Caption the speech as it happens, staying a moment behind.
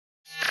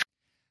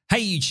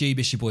Hey YouTube,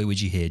 it's your boy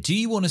Widgie here. Do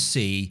you want to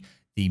see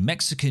the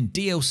Mexican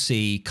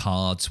DLC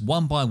cards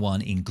one by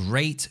one in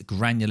great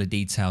granular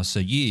detail so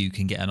you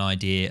can get an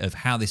idea of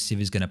how this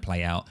civ is going to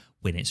play out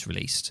when it's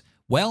released?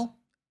 Well,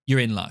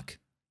 you're in luck.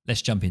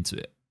 Let's jump into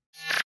it.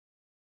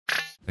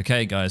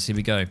 Okay guys, here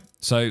we go.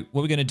 So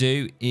what we're going to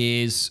do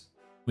is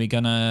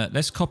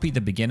let's copy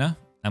the beginner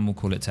and we'll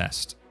call it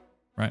test,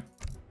 right?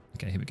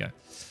 Okay, here we go.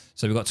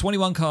 So we've got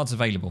 21 cards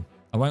available.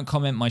 I won't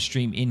comment my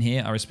stream in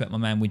here. I respect my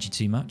man Widgie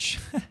too much.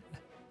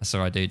 That's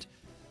all right, dude.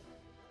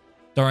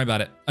 Don't worry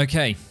about it.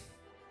 Okay.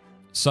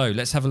 So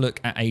let's have a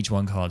look at age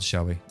 1 cards,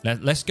 shall we?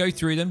 Let's go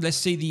through them. Let's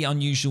see the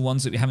unusual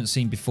ones that we haven't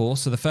seen before.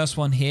 So the first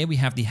one here, we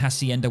have the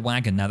Hacienda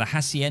Wagon. Now, the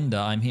Hacienda,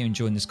 I'm here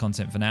enjoying this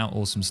content for now.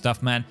 Awesome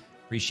stuff, man.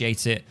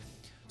 Appreciate it.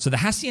 So the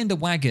Hacienda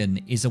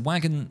Wagon is a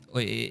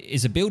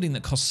building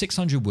that costs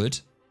 600 wood,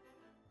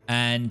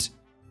 and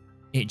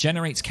it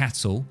generates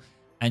cattle,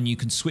 and you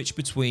can switch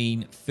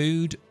between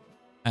food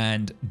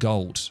and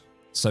gold.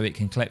 So it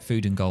can collect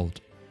food and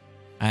gold.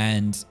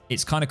 And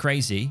it's kind of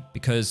crazy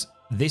because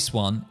this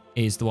one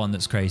is the one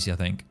that's crazy, I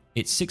think.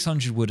 It's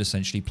 600 wood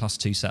essentially plus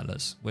 2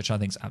 settlers, which I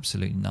think is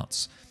absolutely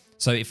nuts.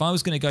 So if I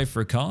was going to go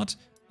for a card,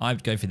 I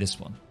would go for this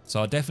one. So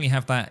I'll definitely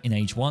have that in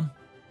age 1,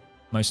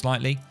 most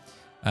likely.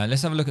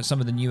 Let's have a look at some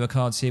of the newer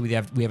cards here. We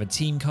have a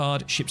team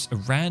card, ships a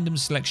random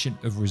selection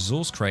of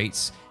resource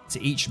crates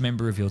to each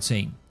member of your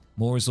team.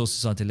 More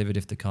resources are delivered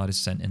if the card is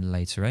sent in a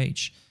later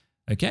age.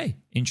 Okay,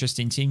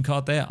 interesting team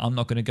card there. I'm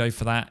not going to go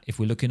for that. If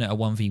we're looking at a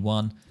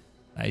 1v1,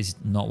 that is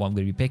not what I'm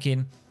going to be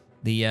picking.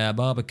 The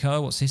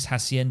Barbacoa, what's this?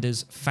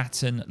 Haciendas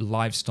fatten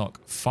livestock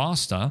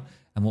faster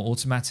and will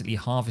automatically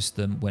harvest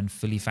them when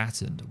fully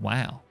fattened.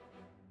 Wow.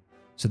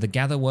 So the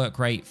gather work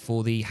rate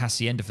for the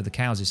Hacienda for the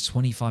cows is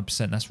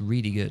 25%. That's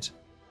really good.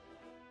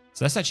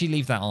 So let's actually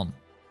leave that on.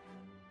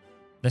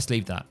 Let's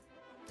leave that.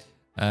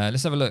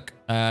 Let's have a look.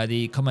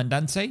 The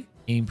Comandante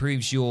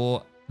improves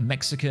your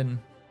Mexican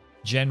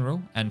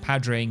general and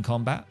padre in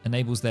combat,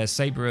 enables their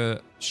saber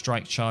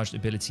strike charged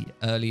ability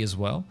early as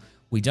well.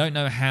 We don't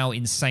know how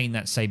insane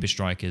that saber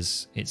strike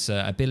is. It's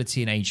an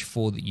ability in age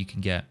 4 that you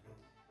can get.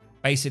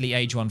 Basically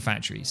age 1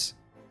 factories.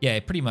 Yeah,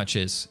 it pretty much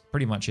is.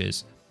 Pretty much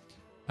is.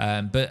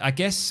 But I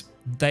guess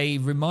they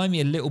remind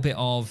me a little bit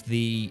of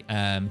the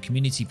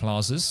community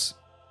plazas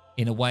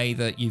in a way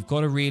that you've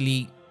got to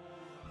really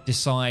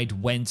decide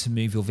when to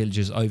move your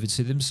villagers over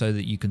to them so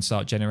that you can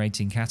start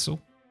generating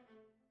cattle.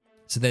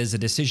 So there's a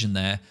decision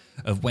there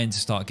of when to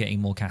start getting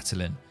more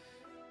cattle in.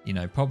 You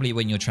know, probably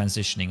when you're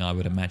transitioning, I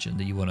would imagine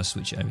that you want to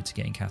switch it over to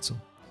getting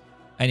cattle.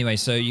 Anyway,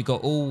 so you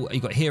got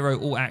hero,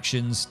 all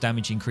actions,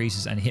 damage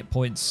increases, and hit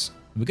points.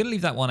 We're going to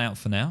leave that one out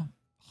for now.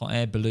 Hot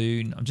air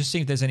balloon. I'm just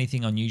seeing if there's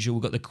anything unusual.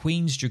 We've got the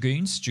Queen's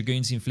Dragoons.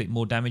 Dragoons inflict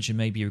more damage and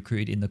may be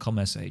recruited in the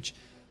Commerce Age.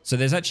 So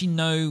there's actually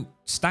no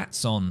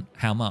stats on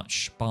how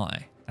much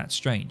by. That's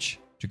strange.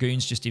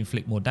 Dragoons just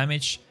inflict more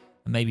damage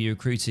and may be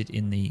recruited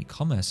in the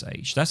Commerce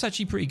Age. That's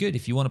actually pretty good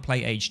if you want to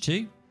play Age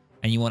 2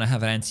 and you want to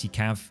have an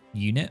anti-cav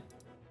unit.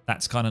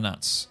 That's kind of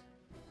nuts.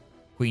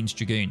 Queen's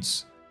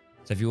Dragoons.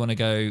 So if you want to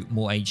go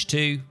more Age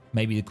 2,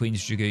 maybe the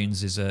Queen's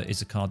Dragoons is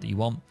a card that you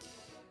want.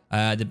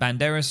 The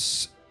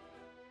Banderas,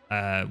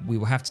 we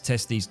will have to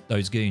test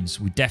those goons.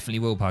 We definitely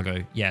will,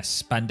 Pago.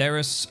 Yes,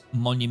 Banderas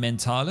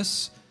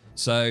Monumentalis.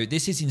 So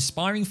this is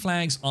inspiring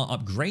flags are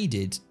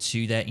upgraded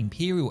to their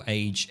Imperial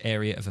Age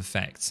area of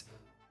effect.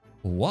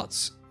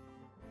 What?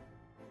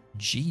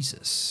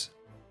 Jesus.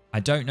 I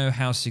don't know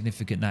how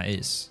significant that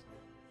is.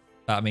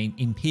 I mean,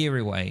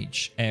 Imperial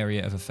Age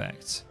area of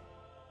effect.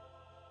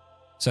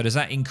 So does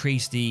that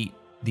increase the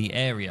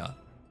area,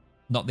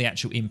 not the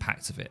actual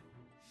impact of it?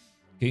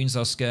 Goons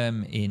are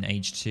skirm in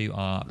Age 2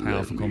 are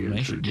powerful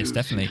combination. Yes,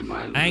 definitely.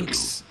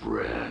 Anks,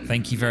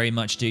 thank you very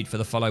much, dude, for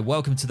the follow.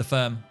 Welcome to the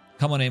firm.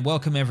 Come on in.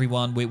 Welcome,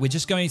 everyone. We're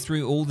just going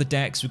through all the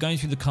decks. We're going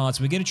through the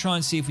cards. We're going to try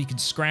and see if we can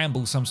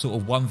scramble some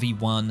sort of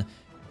 1v1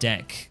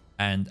 deck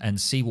and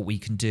see what we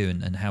can do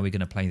and how we're going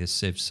to play this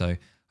civ. So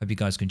hope you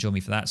guys can join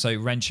me for that. So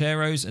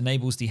Rancheros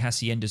enables the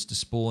Haciendas to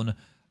spawn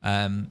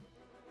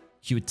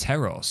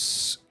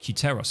Cuteros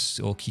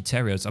or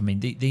Cuterios. I mean,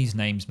 these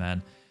names,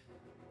 man,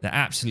 they're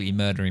absolutely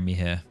murdering me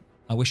here.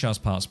 I wish I was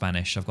part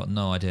Spanish. I've got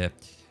no idea.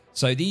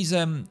 So these,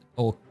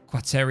 or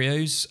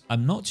Cuterios,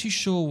 I'm not too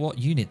sure what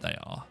unit they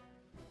are.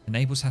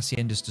 Enables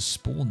Haciendas to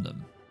spawn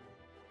them.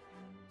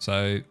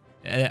 So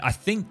I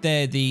think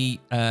they're the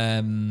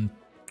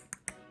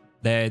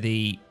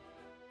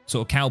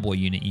sort of cowboy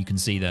unit you can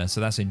see there.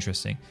 So that's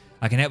interesting.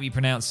 I can help you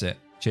pronounce it.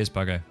 Cheers,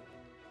 Buggo.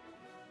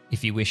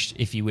 If you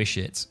wish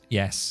it.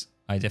 Yes,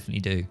 I definitely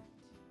do.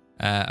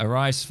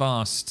 Arrives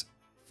fast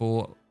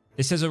for...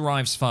 It says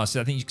arrives fast.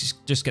 So I think you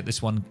just get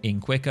this one in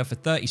quicker. For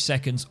 30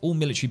 seconds, all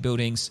military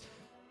buildings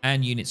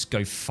and units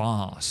go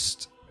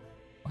fast.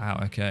 Wow,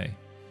 okay.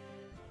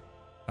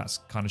 That's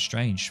kind of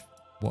strange.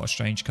 What a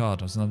strange card.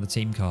 That's another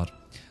team card.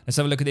 Let's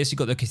have a look at this. You've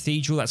got the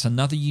Cathedral. That's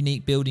another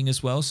unique building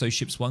as well. So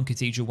ships 1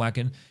 Cathedral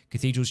Wagon.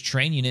 Cathedrals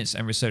train units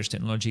and research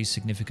technology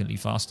significantly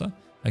faster.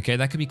 Okay,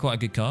 that could be quite a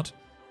good card.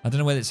 I don't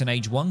know whether it's an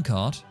Age 1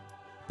 card,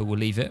 but we'll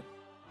leave it.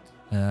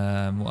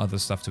 What other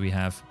stuff do we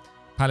have?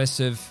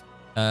 Palace of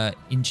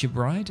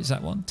Inchibride, is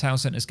that one? Town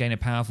centers gain a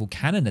powerful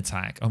cannon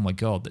attack. Oh my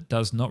god, that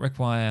does not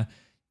require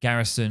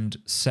garrisoned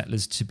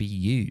settlers to be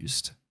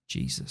used.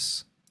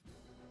 Jesus.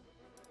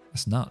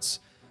 That's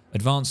nuts.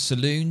 Advanced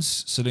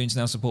saloons. Saloons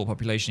now support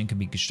population and can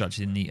be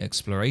constructed in the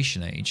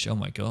exploration age. Oh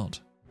my god.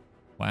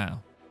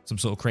 Wow. Some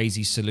sort of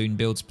crazy saloon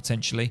builds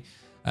potentially.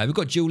 We've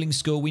got dueling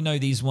school. We know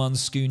these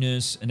ones,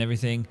 schooners and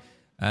everything.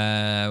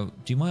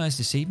 Do my eyes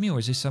deceive me, or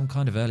is this some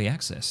kind of early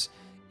access?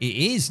 It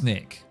is,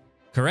 Nick.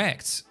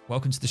 Correct.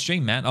 Welcome to the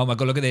stream, man. Oh my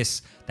god, look at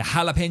this. The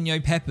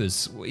jalapeno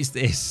peppers. What is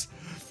this?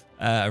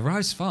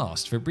 Arrives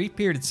fast. For a brief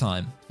period of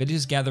time,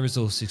 villagers gather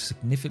resources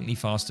significantly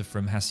faster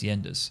from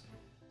haciendas.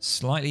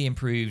 Slightly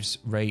improves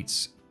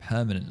rates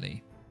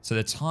permanently. So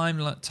the time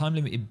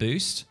limited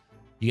boost,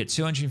 you get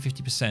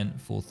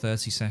 250% for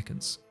 30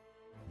 seconds.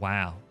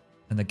 Wow.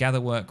 And the gather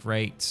work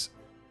rate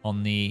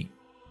on the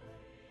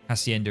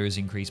hacienda is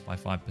increased by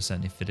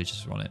 5% if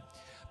villagers are on it.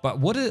 But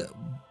what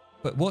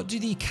do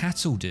the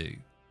cattle do?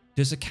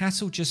 Does the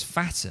cattle just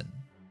fatten?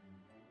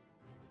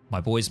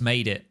 My boys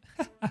made it.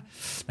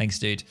 Thanks,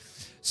 dude.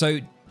 So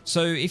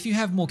if you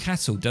have more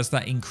cattle, does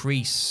that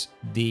increase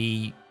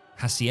the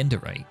hacienda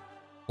rate?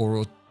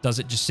 Or does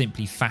it just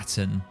simply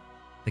fatten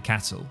the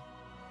cattle?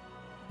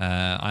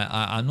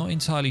 I'm not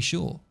entirely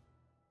sure.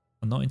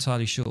 I'm not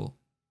entirely sure.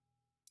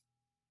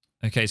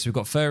 Okay, so we've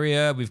got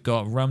Furrier, we've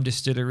got Rum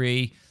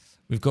Distillery,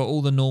 we've got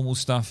all the normal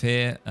stuff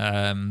here.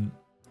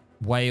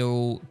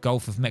 Whale,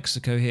 Gulf of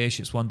Mexico here,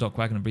 ships one dock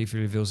wagon and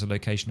briefly reveals the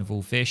location of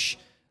all fish,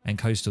 and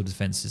coastal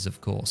defenses,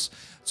 of course.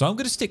 So I'm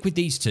going to stick with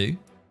these two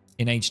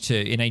in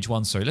age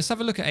 1, sorry. Let's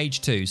have a look at age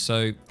 2.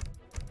 So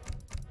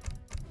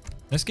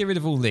let's get rid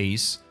of all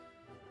these.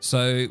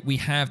 So we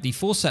have the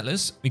 4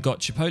 settlers. We've got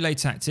Chipotle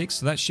Tactics.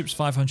 So that ships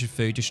 500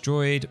 food.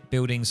 Destroyed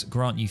buildings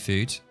grant you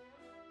food.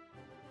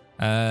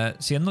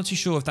 See, I'm not too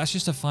sure if that's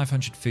just a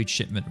 500 food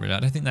shipment, really.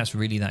 I don't think that's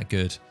really that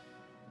good.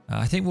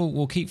 I think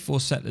we'll keep 4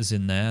 settlers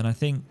in there. And I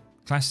think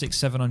classic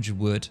 700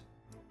 wood.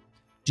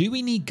 Do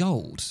we need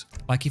gold?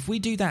 Like if we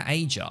do that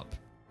age up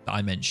that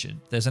I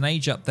mentioned, there's an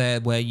age up there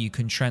where you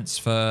can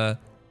transfer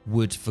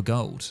wood for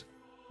gold.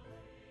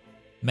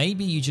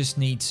 Maybe you just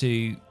need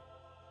to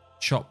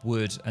chop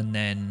wood and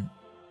then,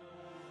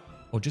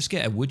 or just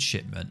get a wood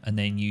shipment and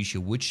then use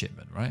your wood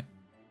shipment, right?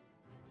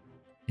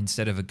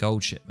 Instead of a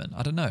gold shipment.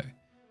 I don't know.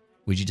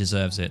 Ouija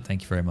deserves it.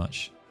 Thank you very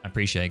much. I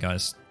appreciate it,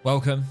 guys.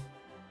 Welcome.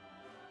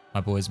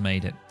 My boys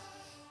made it.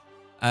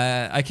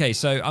 Okay,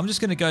 so I'm just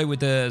going to go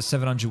with the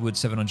 700 wood,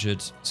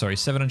 700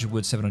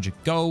 wood, 700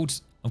 gold.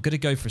 I'm going to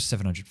go for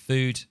 700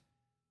 food.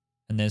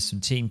 And there's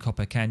some Team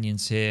Copper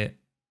Canyons here.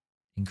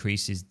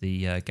 Increases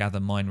the gather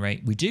mine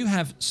rate. We do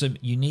have some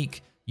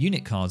unique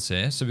unit cards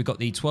here. So we've got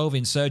the 12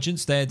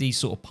 insurgents. They're the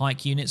sort of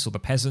pike units or the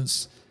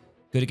peasants.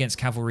 Good against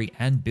cavalry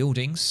and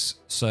buildings.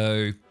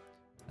 So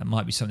that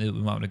might be something that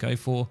we might want to go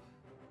for.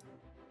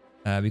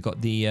 We've got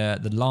the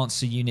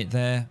Lancer unit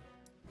there.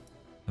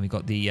 And we've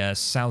got the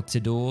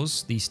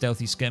Saltadors, the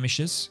stealthy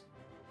skirmishers.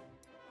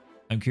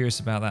 I'm curious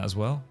about that as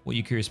well. What are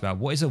you curious about?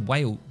 What is a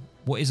whale?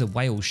 What is a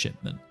whale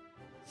shipment?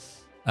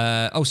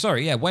 Oh,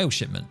 sorry. Yeah, whale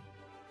shipment.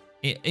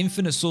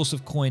 Infinite source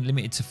of coin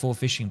limited to 4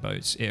 fishing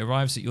boats. It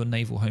arrives at your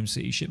naval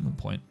Homecity shipment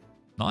point.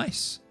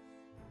 Nice.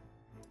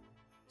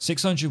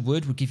 600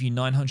 wood would give you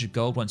 900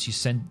 gold once you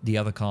send the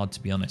other card,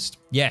 to be honest.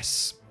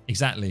 Yes,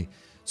 exactly.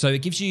 So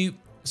it gives you...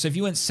 So if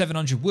you went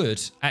 700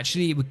 wood,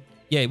 actually,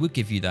 it would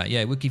give you that. Yeah,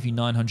 it would give you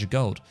 900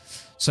 gold.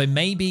 So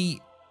maybe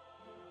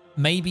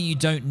you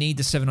don't need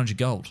the 700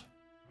 gold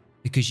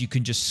because you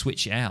can just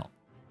switch it out.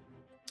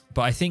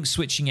 But I think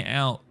switching it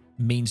out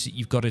means that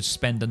you've got to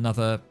spend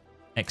another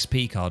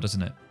XP card,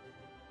 doesn't it?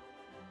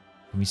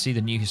 Can we see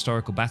the new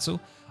historical battle?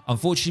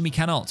 Unfortunately, we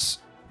cannot.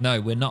 No,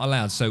 we're not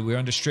allowed. So we're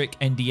under strict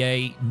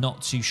NDA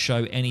not to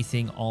show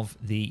anything of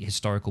the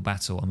historical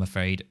battle, I'm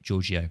afraid,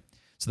 Giorgio.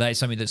 So that is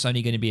something that's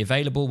only going to be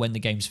available when the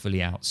game's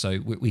fully out. So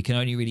we can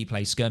only really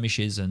play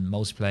skirmishes and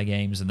multiplayer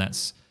games, and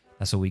that's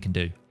all we can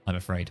do, I'm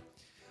afraid.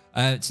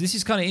 So this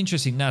is kind of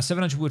interesting. Now,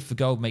 700 wood for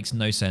gold makes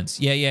no sense.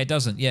 Yeah, it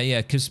doesn't.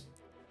 Yeah, because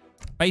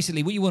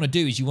basically what you want to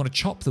do is you want to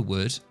chop the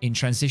wood in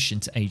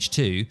transition to age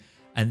 2,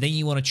 and then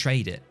you want to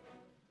trade it.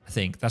 I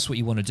think that's what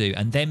you want to do.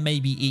 And then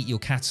maybe eat your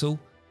cattle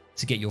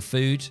to get your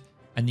food,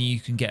 and then you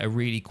can get a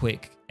really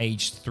quick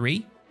age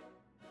 3.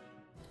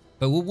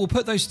 But we'll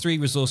put those 3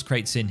 resource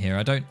crates in here.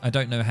 I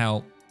don't know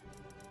how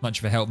much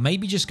of a help.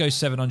 Maybe just go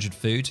 700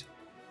 food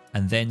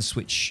and then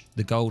switch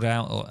the gold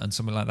out and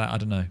something like that. I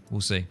don't know.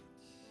 We'll see.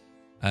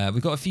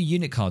 We've got a few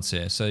unit cards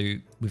here. So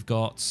we've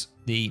got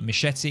the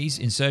machetes.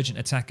 Insurgent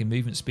attack and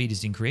movement speed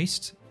is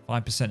increased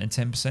 5% and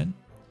 10%.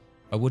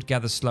 I would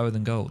gather slower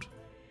than gold.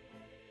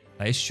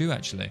 That is true,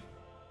 actually.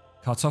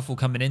 Kartoffel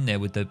coming in there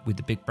with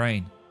the big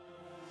brain.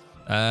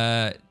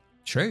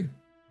 True.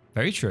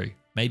 Very true.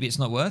 Maybe it's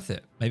not worth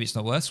it. Maybe it's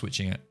not worth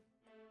switching it.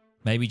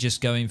 Maybe just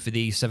going for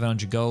the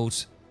 700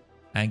 gold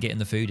and getting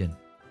the food in.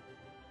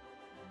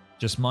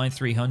 Just mine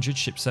 300,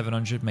 ship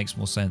 700 makes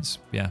more sense.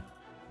 Yeah.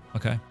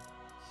 Okay.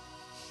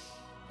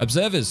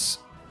 Observers.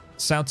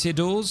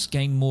 Salteadors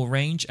gain more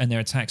range and their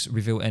attacks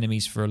reveal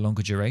enemies for a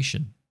longer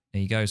duration.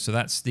 There you go. So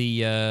that's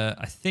the,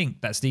 I think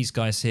that's these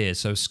guys here.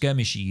 So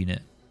skirmisher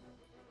unit.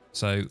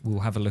 So we'll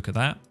have a look at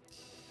that.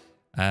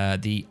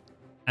 The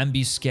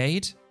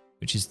Ambuscade,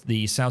 which is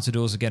the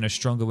Salteadors again are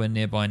stronger when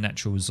nearby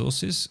natural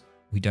resources.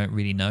 We don't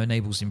really know.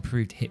 Enables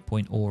improved hit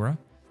point aura.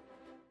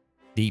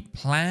 The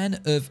Plan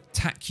of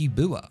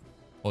Tacubua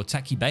or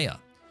Tacubea.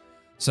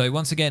 So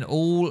once again,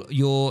 all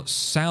your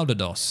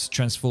Saldados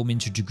transform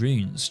into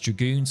Dragoons.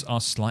 Dragoons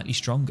are slightly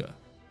stronger.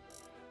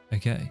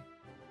 Okay.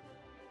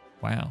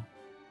 Wow.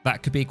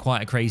 That could be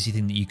quite a crazy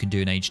thing that you can do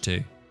in Age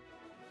 2.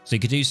 So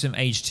you could do some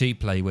Age 2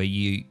 play where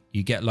you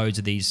get loads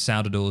of these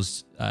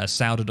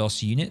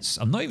Saldados units.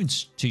 I'm not even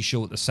too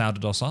sure what the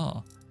Saldados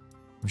are.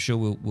 I'm sure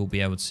we'll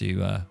be able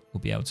to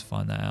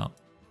find that out.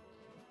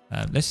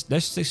 Let's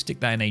stick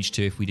that in Age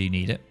 2 if we do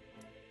need it.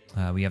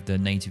 We have the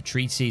native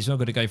treaties. We're not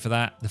going to go for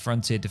that. The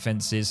frontier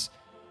defenses.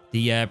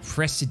 The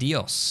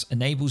Presidios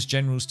enables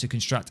generals to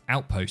construct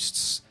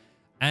outposts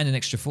and an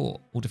extra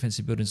fort. All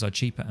defensive buildings are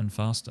cheaper and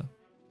faster.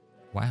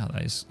 Wow,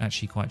 that is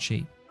actually quite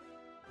cheap.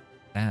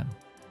 Damn.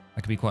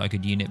 That could be quite a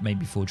good unit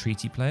maybe for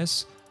treaty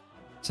players.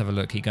 Let's have a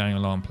look. Keep going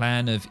along.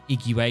 Plan of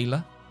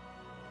Iguela.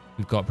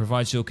 We've got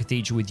provides your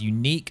cathedral with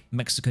unique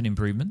Mexican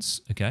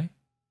improvements. Okay.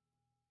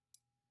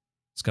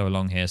 Let's go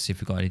along here, see if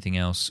we've got anything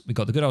else. We've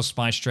got the good old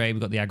spice trade.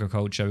 We've got the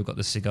agriculture. We've got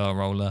the cigar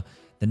roller.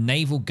 The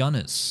naval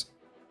gunners.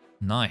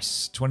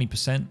 Nice.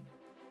 20%.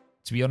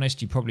 To be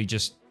honest, you're probably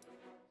going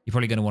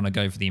to want to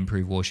go for the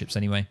improved warships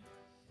anyway.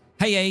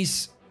 Hey,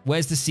 Ace.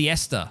 Where's the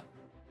siesta?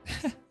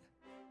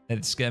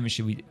 That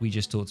skirmisher we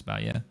just talked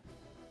about, yeah?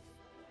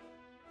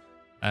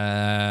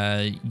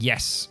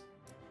 Yes.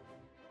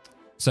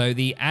 So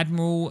the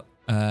Admiralty.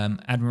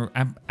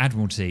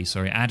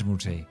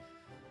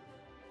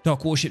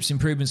 Dock warships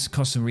improvements,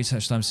 cost and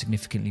research time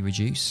significantly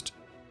reduced.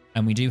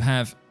 And we do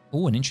have,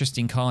 an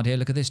interesting card here.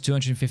 Look at this,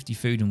 250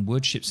 food and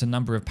wood. Ships a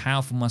number of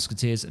powerful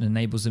musketeers and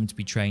enables them to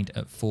be trained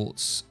at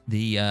forts.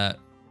 The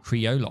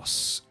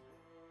Criollos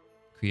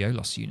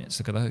units,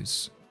 look at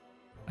those.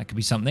 That could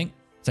be something,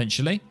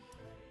 potentially.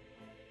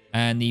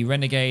 And the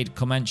Renegade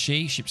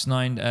Comanche, ships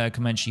 9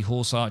 Comanche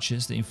horse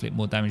archers that inflict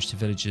more damage to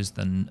villagers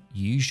than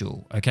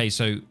usual. Okay,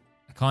 so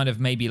kind of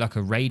maybe like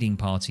a raiding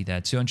party there.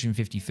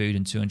 250 food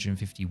and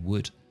 250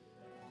 wood.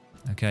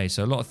 Okay,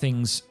 so a lot of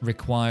things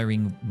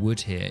requiring wood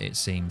here, it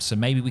seems. So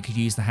maybe we could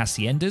use the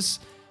Haciendas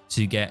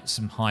to get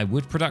some high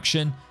wood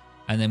production,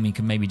 and then we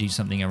can maybe do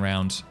something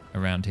around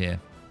here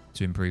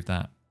to improve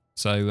that.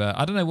 So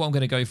I don't know what I'm going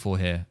to go for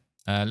here.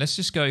 Let's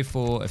just go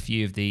for a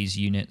few of these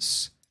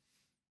units.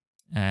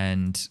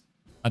 And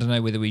I don't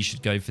know whether we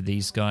should go for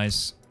these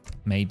guys.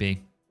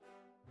 Maybe.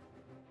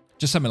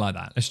 Just something like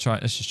that. Let's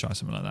just try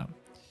something like that.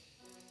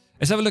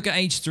 Let's have a look at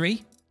Age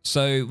 3.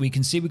 So we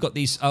can see we've got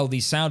these,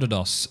 these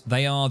Saldados.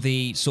 They are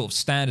the sort of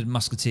standard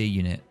musketeer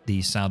unit,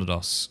 these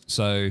Saldados.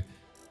 So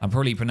I'm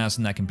probably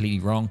pronouncing that completely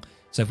wrong.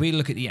 So if we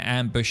look at the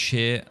ambush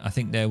here, I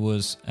think there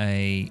was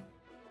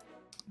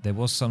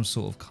some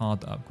sort of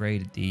card that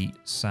upgraded the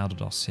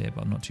Saldados here,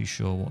 but I'm not too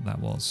sure what that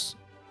was.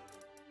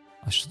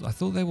 I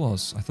thought there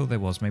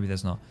was. Maybe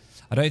there's not.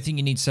 I don't think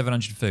you need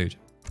 700 food.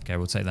 Okay,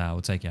 we'll take that.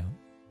 We'll take it out.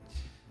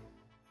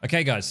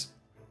 Okay, guys.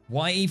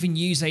 Why even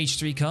use Age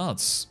 3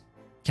 cards?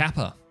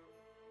 Kappa.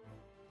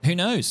 Who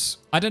knows?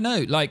 I don't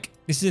know. Like,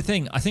 this is the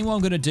thing. I think what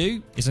I'm going to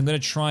do is I'm going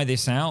to try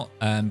this out.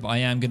 But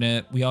we are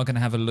going to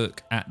have a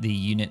look at the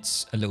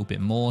units a little bit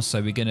more.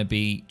 So we're going to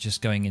be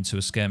just going into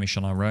a skirmish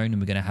on our own.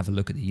 And we're going to have a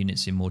look at the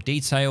units in more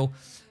detail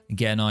and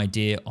get an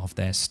idea of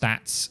their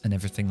stats and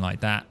everything like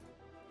that.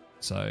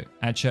 So,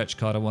 add church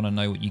card. I want to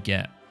know what you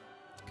get.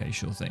 Okay,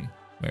 sure thing.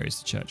 Where is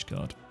the church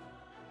card?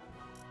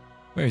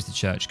 Where is the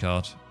church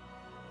card?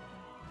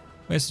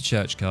 Where's the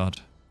church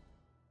card?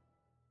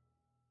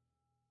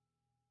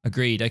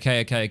 Agreed.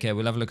 Okay.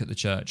 We'll have a look at the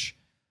church.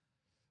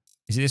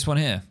 Is it this one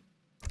here?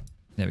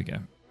 There we go.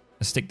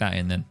 Let's stick that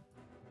in then.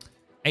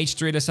 Age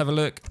 3, let's have a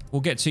look.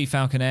 We'll get 2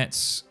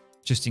 falconets,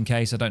 just in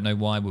case. I don't know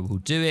why, but we'll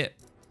do it.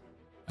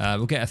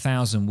 We'll get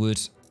 1,000 wood.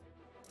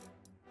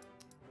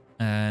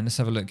 And let's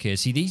have a look here.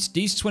 See,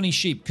 these 20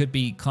 sheep could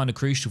be kind of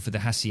crucial for the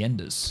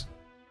Haciendas.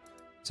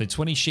 So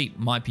 20 sheep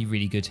might be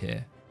really good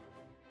here.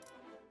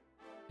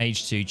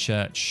 Age 2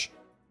 church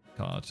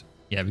card.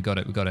 Yeah, we got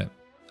it.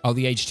 Oh,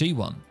 the Age 2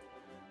 one.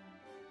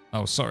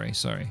 Oh, sorry.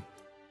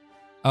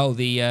 Oh,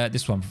 the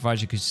this one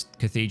provides your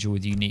cathedral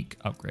with unique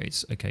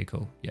upgrades. Okay,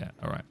 cool. Yeah,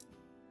 all right.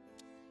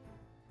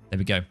 There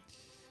we go.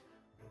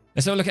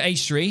 Let's have a look at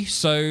Age 3.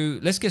 So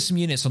let's get some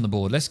units on the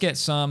board. Let's get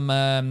some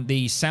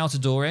the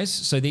Saltadores.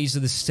 So these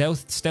are the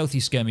stealthy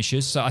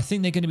skirmishers. So I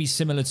think they're going to be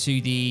similar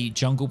to the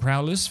Jungle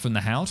Prowlers from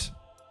the Hound.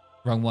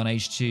 Rung 1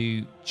 Age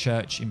 2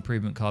 church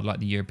improvement card like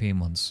the European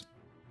ones.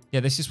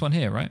 Yeah, this one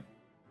here, right?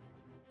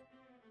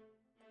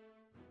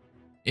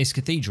 It's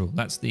Cathedral.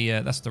 That's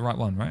the right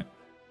one, right?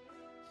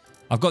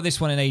 I've got this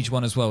one in Age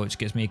 1 as well, which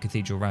gets me a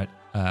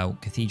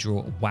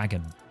Cathedral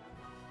wagon.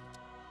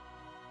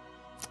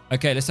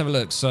 Okay, let's have a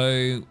look.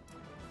 So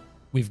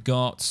we've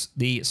got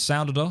the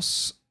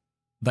Saldados.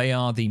 They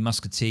are the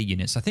musketeer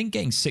units. I think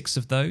getting 6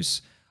 of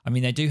those. I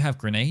mean, they do have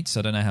grenades.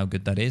 I don't know how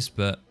good that is,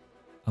 but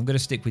I'm going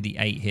to stick with the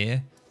 8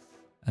 here.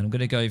 And I'm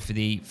going to go for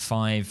the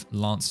 5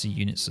 Lancer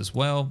units as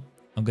well.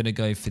 I'm going to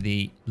go for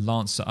the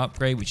Lancer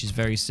upgrade, which is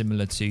very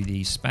similar to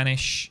the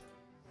Spanish.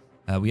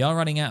 We are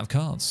running out of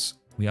cards.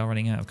 We are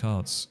running out of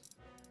cards.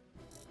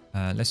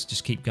 Let's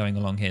just keep going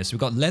along here. So we've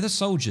got leather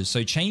soldiers.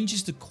 So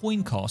changes the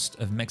coin cost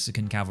of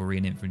Mexican cavalry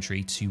and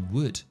infantry to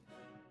wood.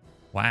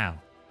 Wow.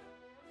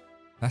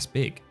 That's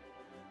big.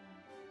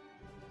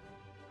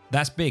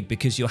 That's big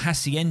because your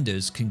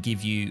haciendas can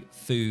give you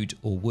food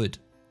or wood.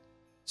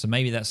 So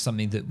maybe that's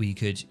something that we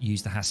could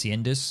use the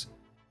haciendas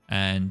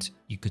and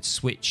you could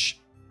switch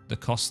the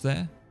cost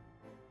there.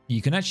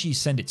 You can actually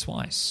send it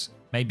twice.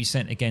 Maybe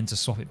send it again to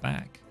swap it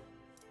back.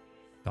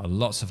 Got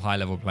lots of high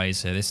level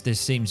plays here. This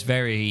seems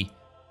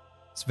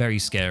it's very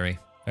scary.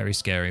 Very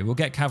scary. We'll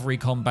get cavalry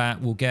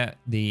combat. We'll get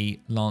the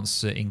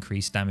Lancer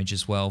increased damage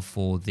as well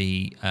for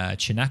the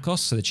Chinacos.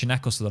 So the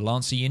Chinacos are the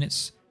Lancer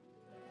units.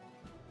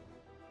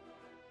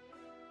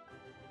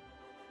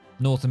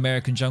 North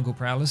American Jungle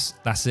Prowlers.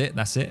 That's it.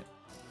 That's it.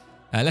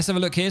 Let's have a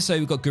look here. So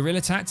we've got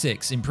Guerrilla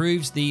Tactics.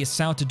 Improves the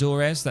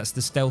Saltadores. That's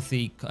the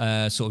stealthy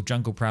sort of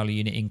Jungle Prowler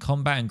unit in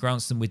combat and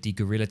grants them with the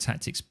Guerrilla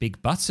Tactics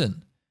big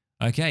button.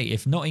 Okay,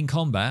 if not in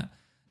combat,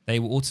 they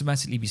will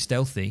automatically be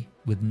stealthy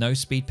with no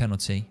speed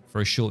penalty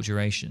for a short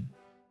duration.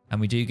 And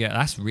we do get...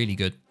 That's really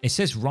good. It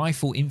says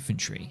Rifle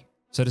Infantry.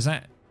 So does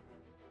that...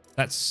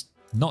 That's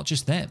not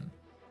just them.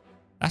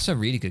 That's a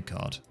really good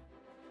card.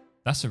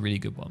 That's a really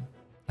good one,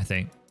 I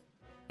think.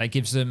 That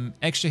gives them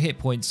extra hit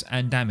points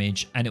and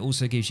damage, and it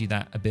also gives you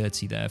that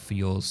ability there for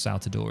your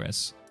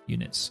Saltadores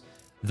units.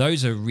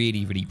 Those are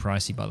really, really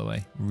pricey, by the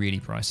way. Really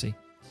pricey.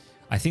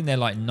 I think they're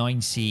like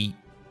 90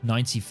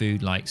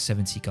 food, like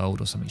 70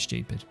 gold or something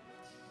stupid.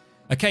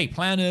 Okay,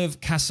 plan of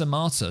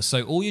Casamata.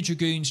 So all your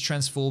Dragoons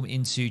transform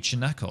into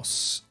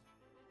Chinacos.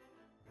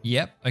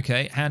 Yep,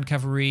 okay. Hand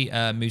cavalry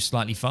moves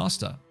slightly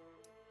faster.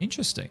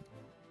 Interesting.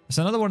 It's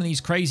another one of these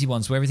crazy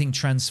ones where everything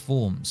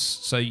transforms.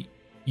 So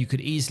you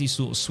could easily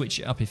sort of switch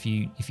it up if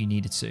you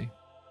needed to.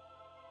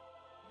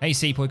 Hey,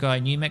 Seapoy Guy,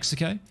 New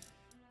Mexico?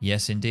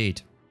 Yes,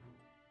 indeed.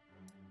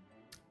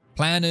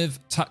 Plan of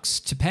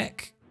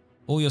Tuxtepec.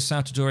 All your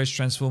Saltadores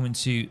transform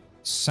into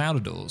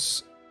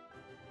Salvadors.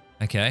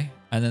 Okay.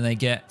 And then they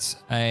get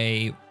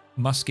a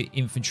musket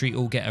infantry,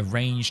 all get a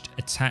ranged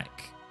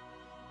attack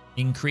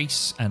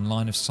increase and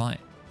line of sight.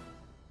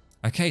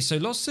 Okay, so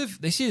lots of...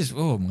 This is...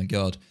 Oh, my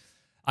God.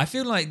 I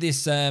feel like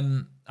this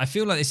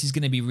is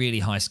going to be really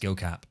high skill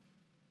cap.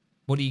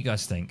 What do you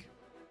guys think?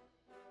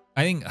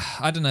 I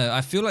don't know.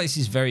 I feel like this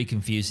is very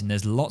confusing.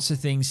 There's lots of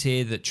things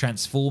here that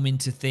transform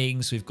into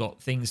things. We've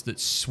got things that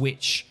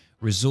switch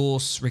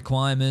resource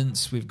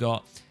requirements. We've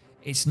got...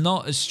 It's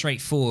not as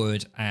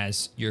straightforward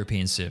as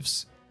European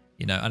civs,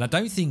 you know, and I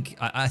don't think...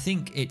 I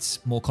think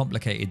it's more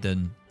complicated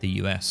than the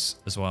US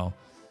as well.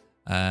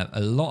 A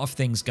lot of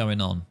things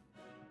going on.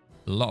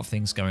 A lot of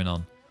things going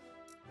on.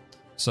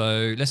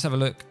 So let's have a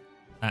look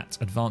at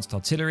advanced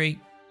artillery.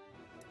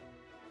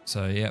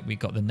 So yeah, we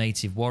got the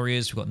native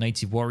warriors. We've got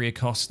native warrior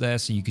costs there.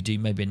 So you could do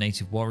maybe a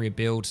native warrior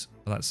build,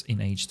 but that's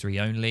in age 3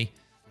 only.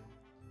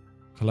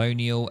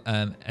 Colonial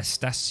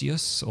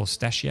Estasios or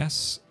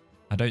Stasias.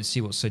 I don't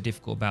see what's so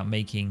difficult about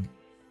making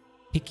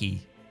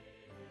picky.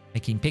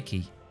 Making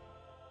picky.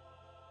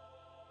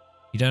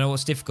 You don't know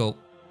what's difficult?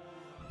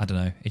 I don't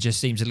know. It just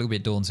seems a little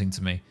bit daunting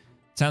to me.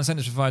 Town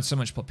centers provide so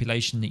much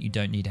population that you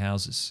don't need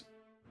houses.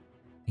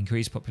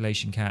 Increase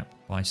population cap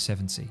by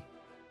 70.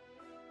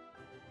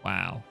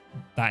 Wow.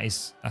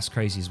 That's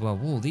crazy as well.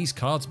 Whoa, these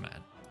cards, man.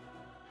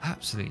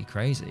 Absolutely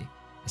crazy.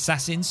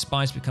 Assassins.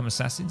 Spies become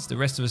assassins. The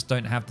rest of us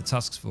don't have the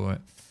tusks for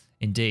it.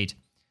 Indeed.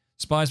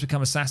 Spies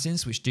become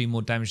assassins, which do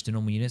more damage to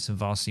normal units and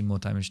vastly more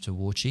damage to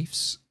war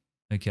chiefs.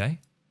 Okay.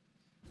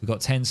 We've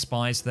got 10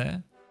 spies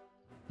there.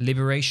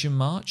 Liberation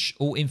March.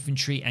 All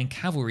infantry and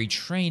cavalry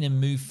train and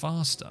move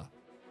faster.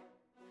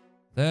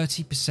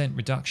 30%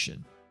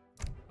 reduction.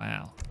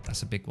 Wow.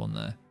 That's a big one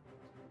there.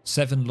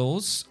 7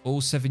 laws. All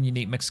 7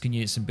 unique Mexican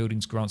units and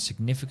buildings grant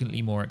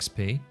significantly more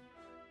XP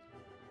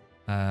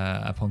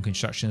upon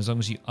construction, as long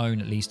as you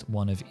own at least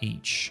one of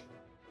each.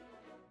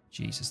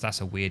 Jesus,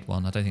 that's a weird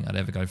one. I don't think I'd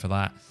ever go for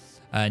that.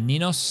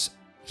 Ninos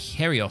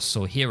Herios,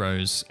 or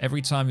Heroes.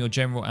 Every time your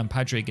general and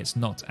padre gets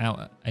knocked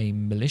out, a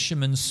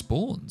militiaman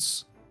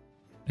spawns.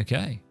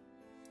 Okay.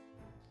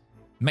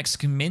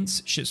 Mexican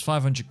Mint. Ships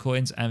 500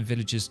 coins and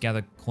villagers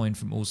gather coin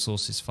from all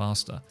sources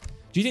faster.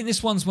 Do you think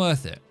this one's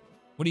worth it?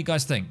 What do you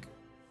guys think?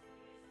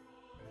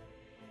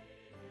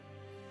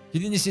 Do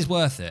you think this is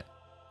worth it?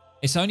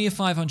 It's only a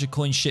 500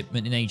 coin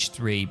shipment in age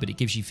 3, but it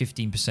gives you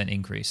 15%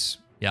 increase.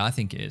 Yeah, I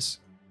think it is.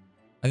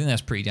 I think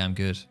that's pretty damn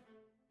good.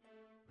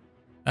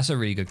 That's a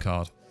really good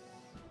card,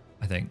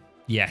 I think.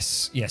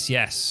 Yes, yes,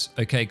 yes.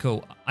 Okay,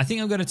 cool. I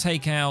think I'm going to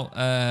take out...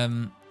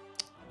 I'm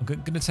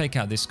going to take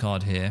out this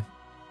card here.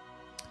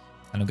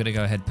 And I'm going to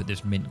go ahead and put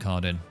this mint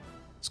card in.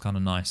 It's kind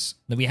of nice.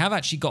 Now, we have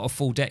actually got a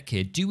full deck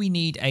here. Do we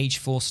need age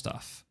 4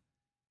 stuff?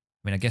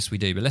 I mean, I guess we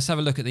do, but let's have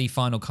a look at the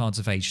final cards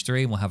of Age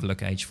 3 and we'll have a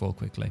look at Age 4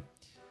 quickly.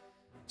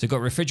 So you've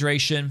got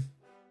Refrigeration.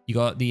 You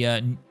got the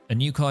a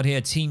new card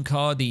here, team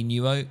card, the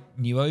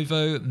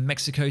Nuevo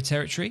Mexico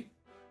territory.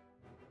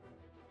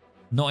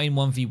 Not in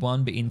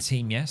 1v1, but in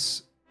team,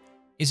 yes.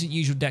 Isn't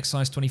usual deck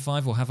size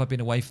 25, or have I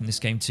been away from this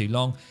game too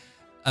long?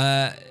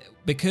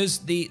 Because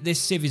this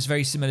Civ is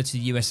very similar to the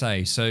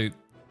USA, so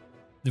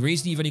the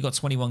reason you've only got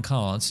 21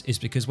 cards is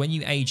because when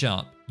you age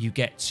up, you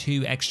get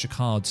 2 extra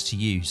cards to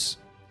use.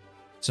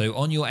 So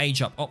on your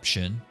age up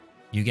option,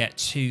 you get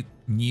 2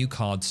 new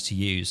cards to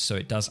use, so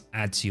it does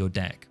add to your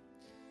deck.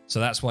 So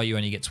that's why you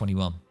only get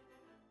 21.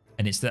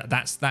 And it's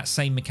that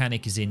same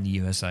mechanic is in the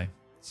USA.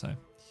 So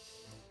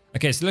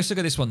okay, so let's look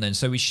at this one then.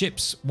 So we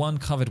ships 1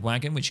 covered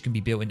wagon, which can be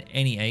built in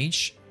any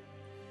age.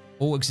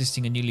 All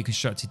existing and newly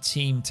constructed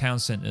team town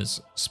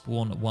centers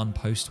spawn 1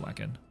 post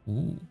wagon.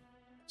 Ooh,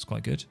 it's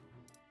quite good.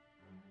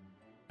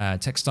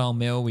 Textile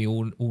mill, we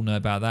all know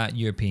about that.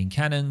 European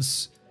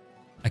cannons.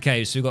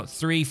 Okay, so we've got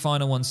 3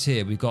 final ones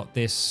here. We've got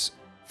this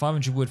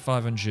 500 wood,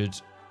 500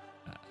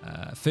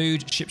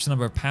 food, ships a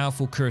number of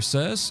powerful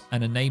cuirassiers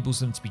and enables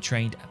them to be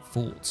trained at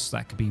forts.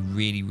 That could be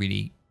really,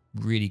 really,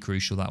 really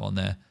crucial, that one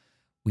there.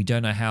 We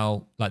don't know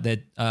how, like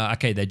they're,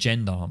 okay, they're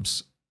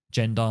gendarmes.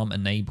 Gendarme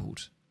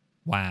enabled.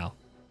 Wow.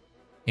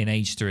 In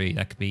Age 3,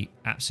 that could be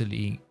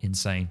absolutely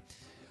insane.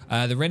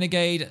 The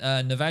Renegade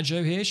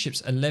Navajo here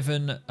ships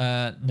 11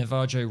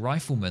 Navajo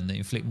riflemen that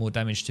inflict more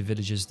damage to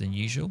villagers than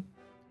usual.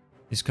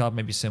 This card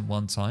may be sent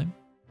 1 time,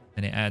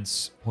 and it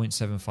adds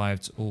 0.75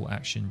 to all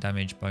action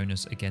damage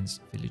bonus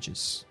against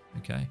villagers.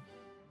 Okay.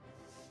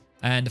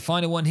 And the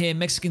final one here,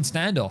 Mexican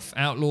Standoff.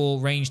 Outlaw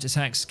ranged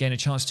attacks gain a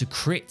chance to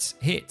crit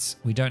hit.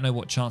 We don't know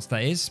what chance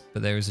that is,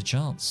 but there is a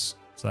chance.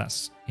 So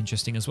that's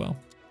interesting as well.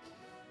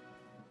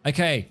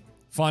 Okay,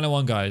 final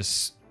one,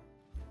 guys.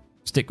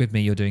 Stick with me,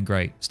 you're doing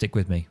great. Stick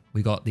with me.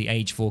 We got the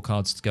Age 4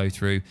 cards to go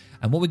through.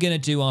 And what we're going to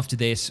do after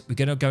this, we're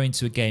going to go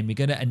into a game. We're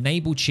going to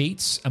enable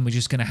cheats, and we're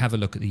just going to have a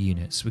look at the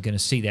units. We're going to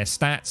see their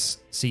stats,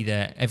 see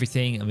their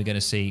everything, and we're going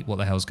to see what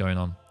the hell's going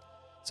on.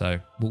 So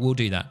we'll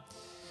do that.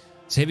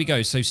 So here we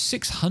go. So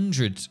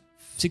 1600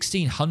 food,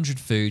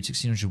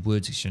 1600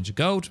 wood, 1600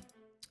 gold.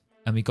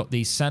 And we got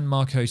the San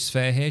Marcos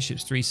Fair here.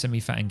 Ships 3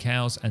 semi-fattened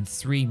cows and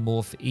 3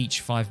 more for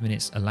each 5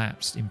 minutes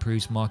elapsed.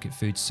 Improves market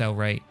food sell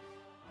rate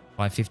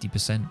by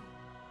 50%.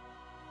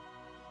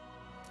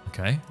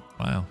 Okay,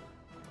 wow.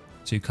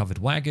 2 covered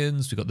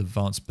wagons. We've got the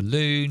advanced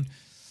balloon.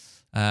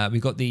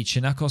 We've got the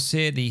Chinacos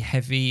here, the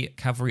heavy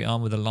cavalry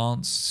arm with a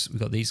lance. We've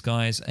got these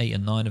guys, 8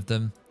 and 9 of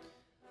them.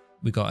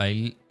 We've got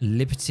a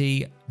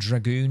Liberty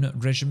Dragoon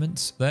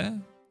regiment there.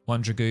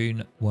 1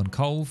 Dragoon, 1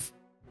 Colv.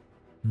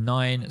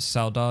 9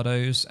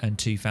 Soldados and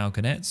 2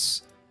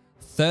 Falconets.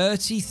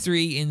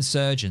 33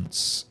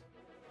 Insurgents.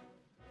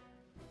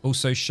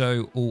 Also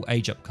show all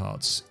age up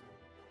cards.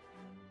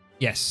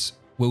 Yes,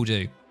 will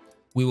do.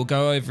 We will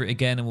go over it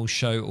again and we'll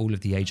show all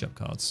of the age up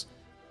cards.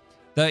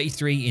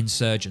 33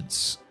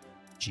 Insurgents.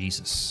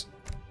 Jesus.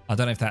 I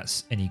don't know if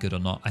that's any good or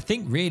not. I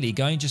think really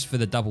going just for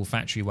the double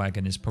factory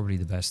wagon is probably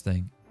the best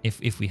thing.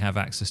 If we have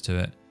access to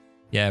it.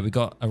 Yeah, we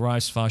got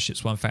arrives fast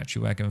ships, 1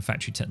 factory wagon,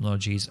 factory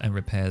technologies and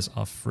repairs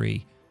are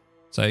free.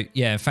 So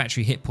yeah,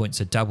 factory hit points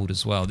are doubled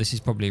as well. This is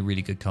probably a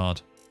really good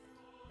card.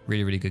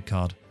 Really, really good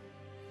card.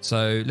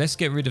 So let's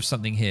get rid of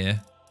something here.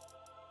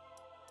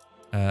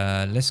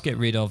 Let's get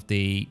rid of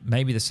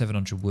maybe the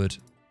 700 wood.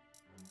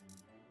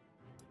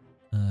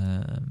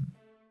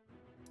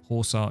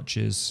 Horse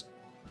archers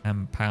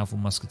and powerful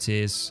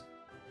musketeers.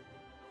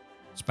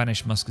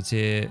 Spanish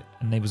musketeer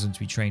enables them to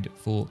be trained at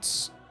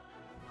forts.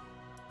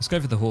 Let's go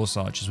for the horse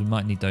archers. We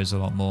might need those a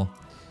lot more.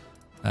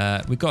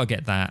 We've got to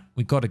get that.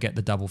 We've got to get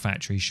the double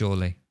factory,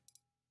 surely.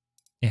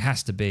 It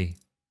has to be.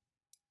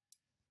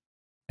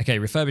 Okay,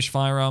 refurbished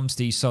firearms.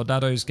 The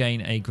Soldados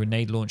gain a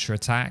grenade launcher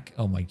attack.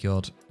 Oh my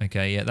god.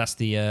 Okay, yeah, that's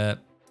the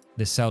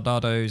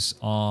Soldados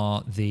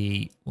are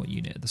the... What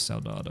unit are the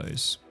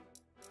Soldados?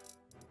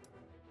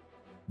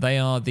 They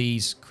are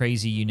these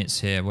crazy units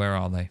here. Where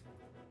are they?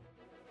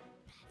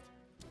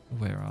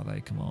 Where are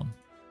they? Come on.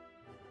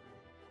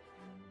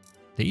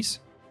 These?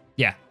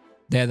 Yeah,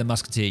 they're the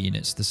musketeer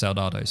units, the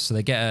Soldados. So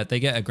they get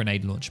a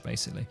grenade launch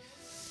basically.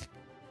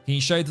 Can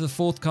you show the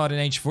 4th card in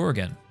Age 4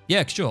 again?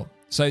 Yeah, sure.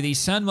 So the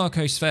San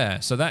Marcos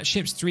Fair. So that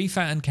ships 3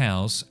 fattened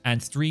cows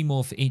and 3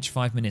 more for each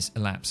 5 minutes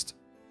elapsed.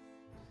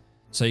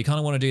 So you kind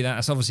of want to do that.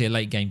 That's obviously a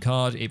late game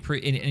card.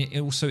 It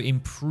also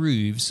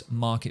improves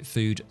market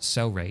food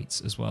sell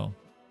rates as well.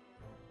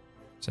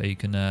 So you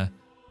can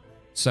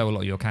sell a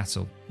lot of your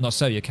cattle. Not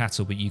sell your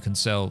cattle, but you can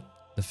sell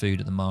the food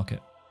at the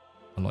market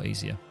a lot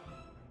easier.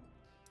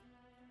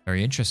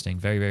 Very interesting.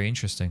 Very, very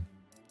interesting.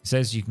 It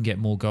says you can get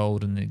more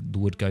gold and the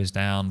wood goes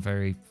down.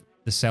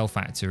 The sell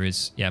factor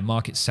is, yeah,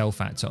 market sell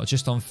factor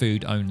just on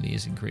food only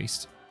is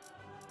increased.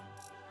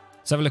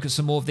 Let's have a look at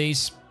some more of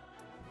these.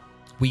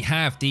 We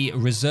have the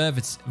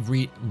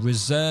Reservistas.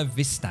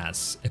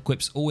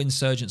 Equips all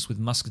insurgents with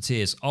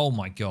musketeers. Oh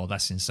my god,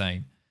 that's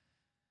insane.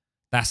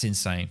 That's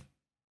insane.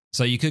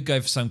 So you could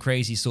go for some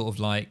crazy sort of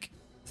like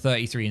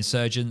 33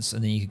 insurgents,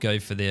 and then you could go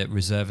for the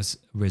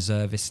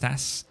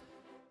reservistas.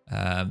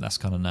 That's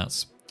kind of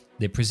nuts.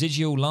 The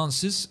presidial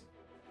lancers.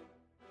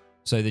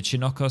 So the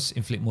Chinokos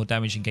inflict more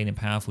damage and gain a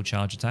powerful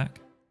charge attack.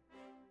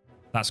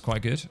 That's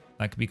quite good.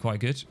 That could be quite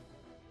good.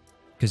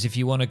 Because if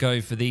you want to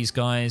go for these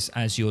guys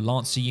as your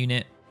lancer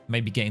unit,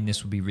 maybe getting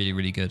this would be really,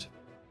 really good.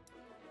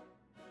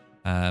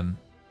 I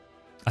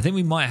think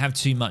we might have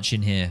too much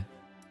in here,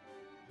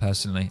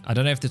 personally. I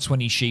don't know if the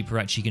 20 sheep are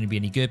actually going to be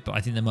any good, but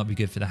I think they might be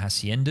good for the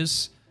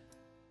haciendas.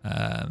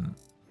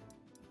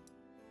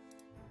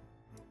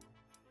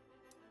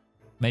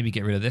 Maybe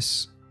get rid of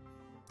this.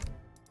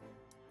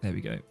 There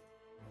we go.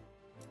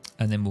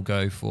 And then we'll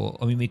go for...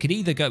 I mean, we could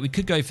either go... We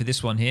could go for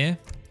this one here.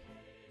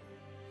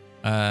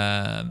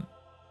 Or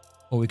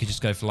we could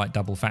just go for, like,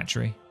 double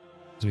factory.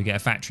 So we get a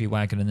factory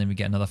wagon and then we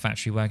get another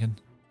factory wagon.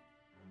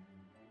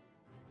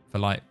 For,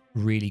 like,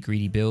 really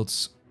greedy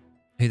builds.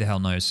 Who the hell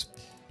knows?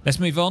 Let's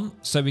move on.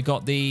 So we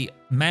got the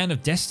Man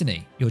of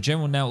Destiny. Your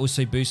general now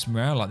also boosts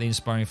morale like the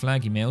Inspiring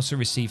Flag. You may also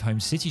receive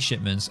Homecity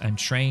Shipments and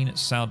train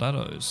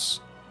Soldados.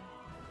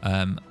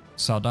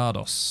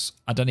 Soldados.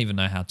 I don't even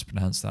know how to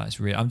pronounce that. It's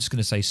really... I'm just going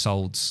to say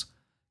solds.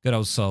 Good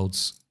old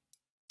solds.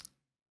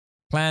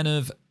 Plan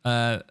of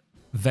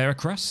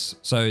Veracruz.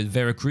 So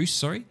Veracruz,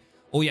 sorry.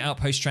 All your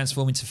outposts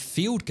transform into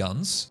field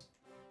guns.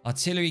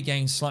 Artillery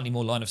gains slightly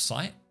more line of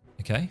sight.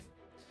 Okay.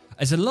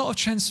 There's a lot of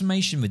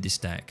transformation with this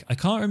deck. I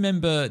can't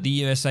remember the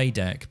USA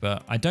deck,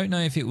 but I don't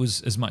know if it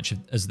was as much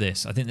as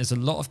this. I think there's a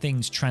lot of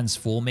things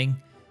transforming.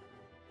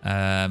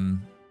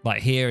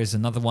 Like here is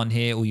another one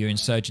here. All your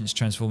insurgents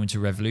transform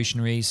into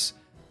revolutionaries.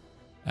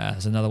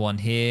 There's another one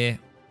here.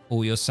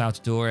 All your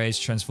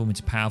Saltadores transform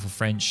into powerful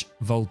French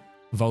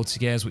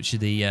Voltigeurs, which are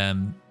the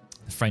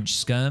French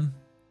skirm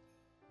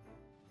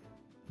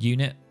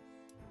unit.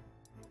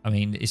 I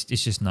mean, it's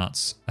just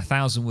nuts.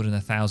 1,000 wood and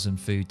 1,000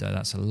 food, though.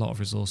 That's a lot of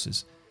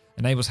resources.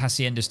 Enables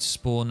haciendas to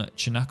spawn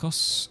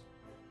Chinakos.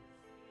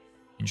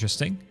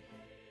 Interesting.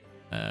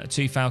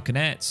 2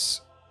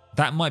 falconets.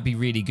 That might be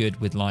really good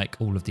with like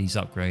all of these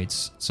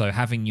upgrades. So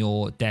having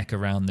your deck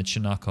around the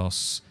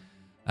Chinakos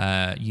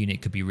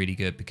unit could be really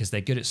good because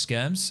they're good at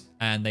skirms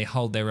and they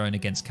hold their own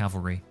against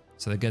cavalry.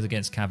 So they're good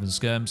against cav and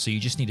skirm. So you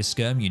just need a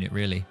skirm unit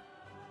really.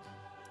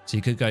 So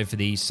you could go for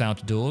the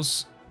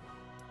Saltadores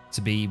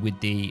to be with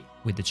the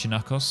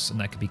Chinakos, and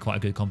that could be quite a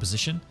good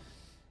composition.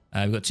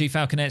 We've got 2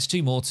 falconets,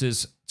 2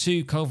 mortars,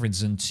 2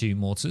 culverins and 2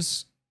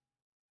 mortars,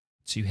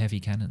 2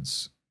 heavy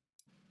cannons.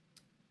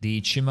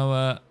 The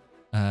Chimoa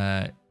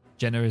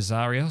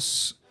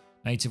Generosarios.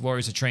 Native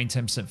warriors are trained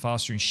 10%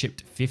 faster and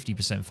shipped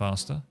 50%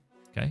 faster.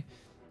 Okay.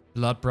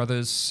 Blood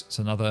Brothers. It's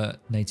another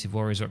native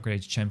warriors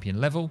upgraded to champion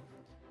level.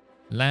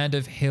 Land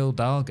of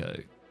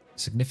Hidalgo.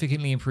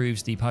 Significantly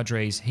improves the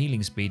Padre's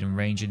healing speed and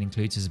range and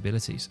includes his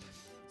abilities.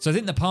 So I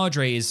think the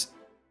Padre is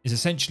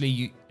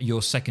essentially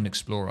your second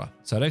explorer.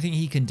 So I don't think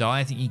he can die.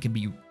 I think he can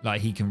be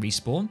like he can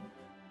respawn.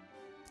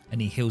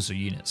 And he heals your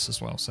units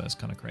as well. So it's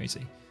kind of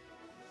crazy.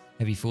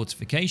 Heavy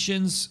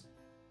fortifications.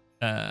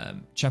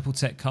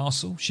 Chapeltech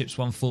Castle. Ships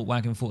 1 fort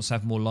wagon forts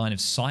have more line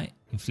of sight.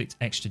 Inflict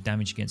extra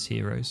damage against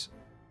heroes.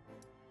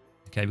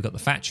 Okay, we've got the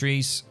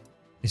factories.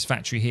 This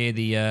factory here,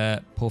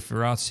 the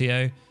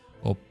Porfiratio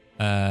or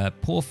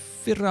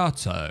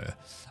Porfirato.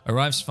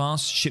 Arrives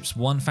fast, ships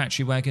 1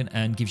 factory wagon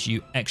and gives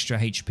you extra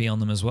HP on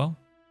them as well,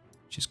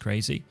 which is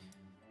crazy.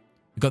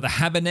 We've got the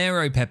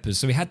habanero peppers.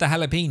 So we had the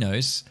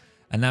jalapenos,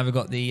 and now we've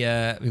got the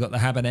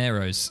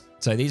habaneros.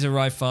 So these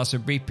arrive faster.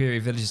 Brief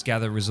period, villagers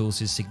gather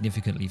resources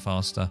significantly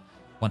faster.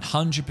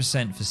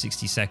 100% for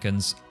 60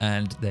 seconds,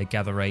 and their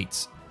gather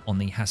rate on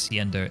the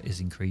hacienda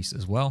is increased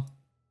as well.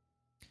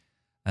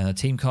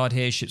 Team card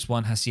here, ships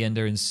 1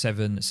 hacienda and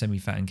 7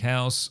 semi-fattened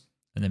cows.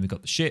 And then we've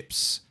got the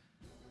ships.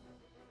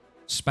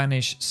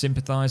 Spanish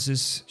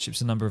sympathizers,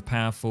 ships a number of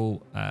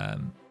powerful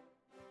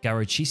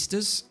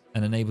garrochistas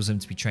and enables them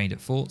to be trained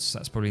at forts.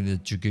 That's probably the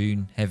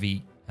dragoon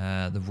heavy,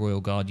 the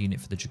Royal Guard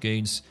unit for the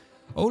dragoons.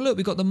 Oh look,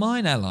 we got the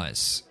mine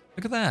allies.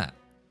 Look at that,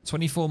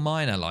 24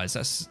 mine allies.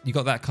 That's you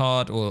got that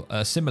card or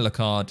a similar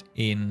card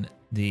in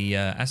the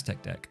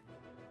Aztec deck.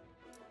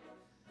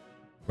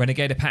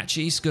 Renegade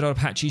Apaches, good old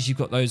Apaches. You've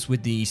got those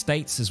with the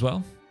states as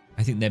well.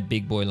 I think they're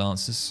big boy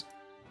lancers.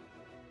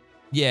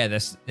 Yeah,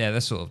 that's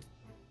sort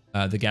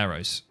of the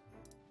Garrows.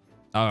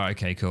 Oh,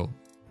 okay, cool.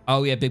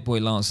 Oh, yeah, big boy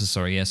lancers.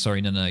 Sorry, yeah,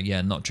 sorry, no,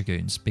 yeah, not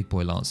dragoons. Big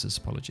boy lancers.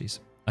 Apologies.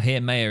 I hear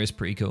Maya is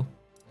pretty cool.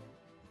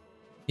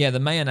 Yeah, the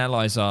Mayan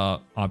allies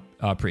are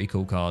a pretty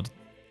cool card.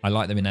 I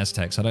like them in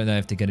Aztecs. I don't know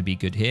if they're going to be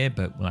good here,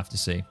 but we'll have to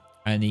see.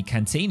 And the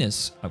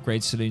Cantinas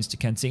upgrade saloons to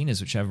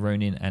Cantinas, which have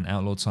Ronin and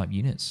Outlaw type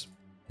units.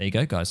 There you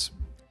go, guys.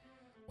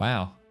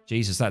 Wow,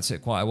 Jesus, that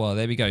took quite a while.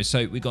 There we go.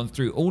 So we've gone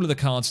through all of the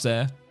cards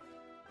there.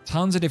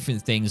 Tons of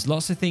different things,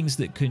 lots of things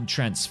that can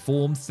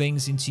transform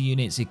things into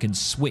units. It can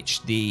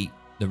switch the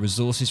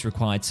resources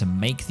required to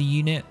make the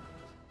unit.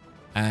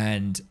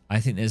 And I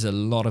think there's a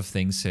lot of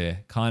things here.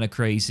 Kind of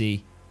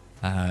crazy,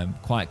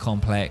 quite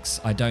complex.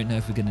 I don't know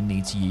if we're going to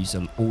need to use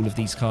all of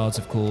these cards,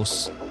 of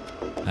course.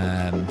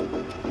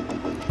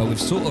 But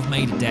we've sort of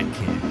made a deck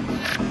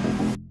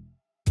here.